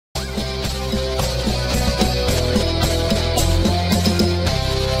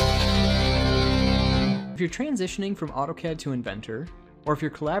you're transitioning from AutoCAD to Inventor, or if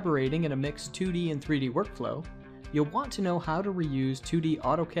you're collaborating in a mixed 2D and 3D workflow, you'll want to know how to reuse 2D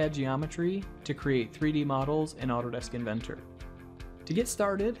AutoCAD geometry to create 3D models in Autodesk Inventor. To get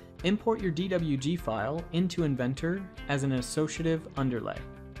started, import your DWG file into Inventor as an associative underlay.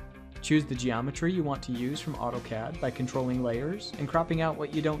 Choose the geometry you want to use from AutoCAD by controlling layers and cropping out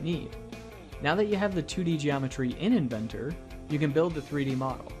what you don't need. Now that you have the 2D geometry in Inventor, you can build the 3D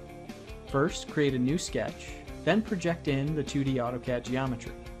model. First, create a new sketch, then project in the 2D AutoCAD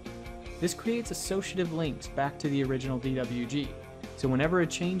geometry. This creates associative links back to the original DWG, so whenever a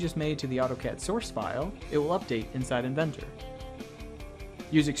change is made to the AutoCAD source file, it will update inside Inventor.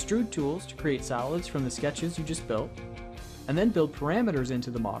 Use extrude tools to create solids from the sketches you just built, and then build parameters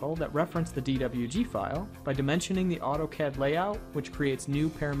into the model that reference the DWG file by dimensioning the AutoCAD layout, which creates new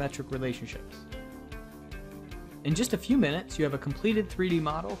parametric relationships. In just a few minutes, you have a completed 3D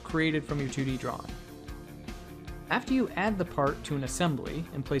model created from your 2D drawing. After you add the part to an assembly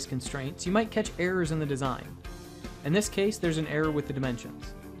and place constraints, you might catch errors in the design. In this case, there's an error with the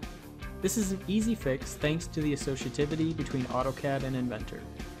dimensions. This is an easy fix thanks to the associativity between AutoCAD and Inventor.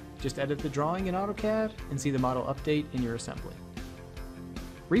 Just edit the drawing in AutoCAD and see the model update in your assembly.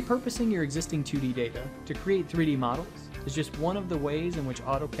 Repurposing your existing 2D data to create 3D models is just one of the ways in which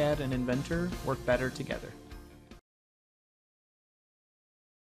AutoCAD and Inventor work better together.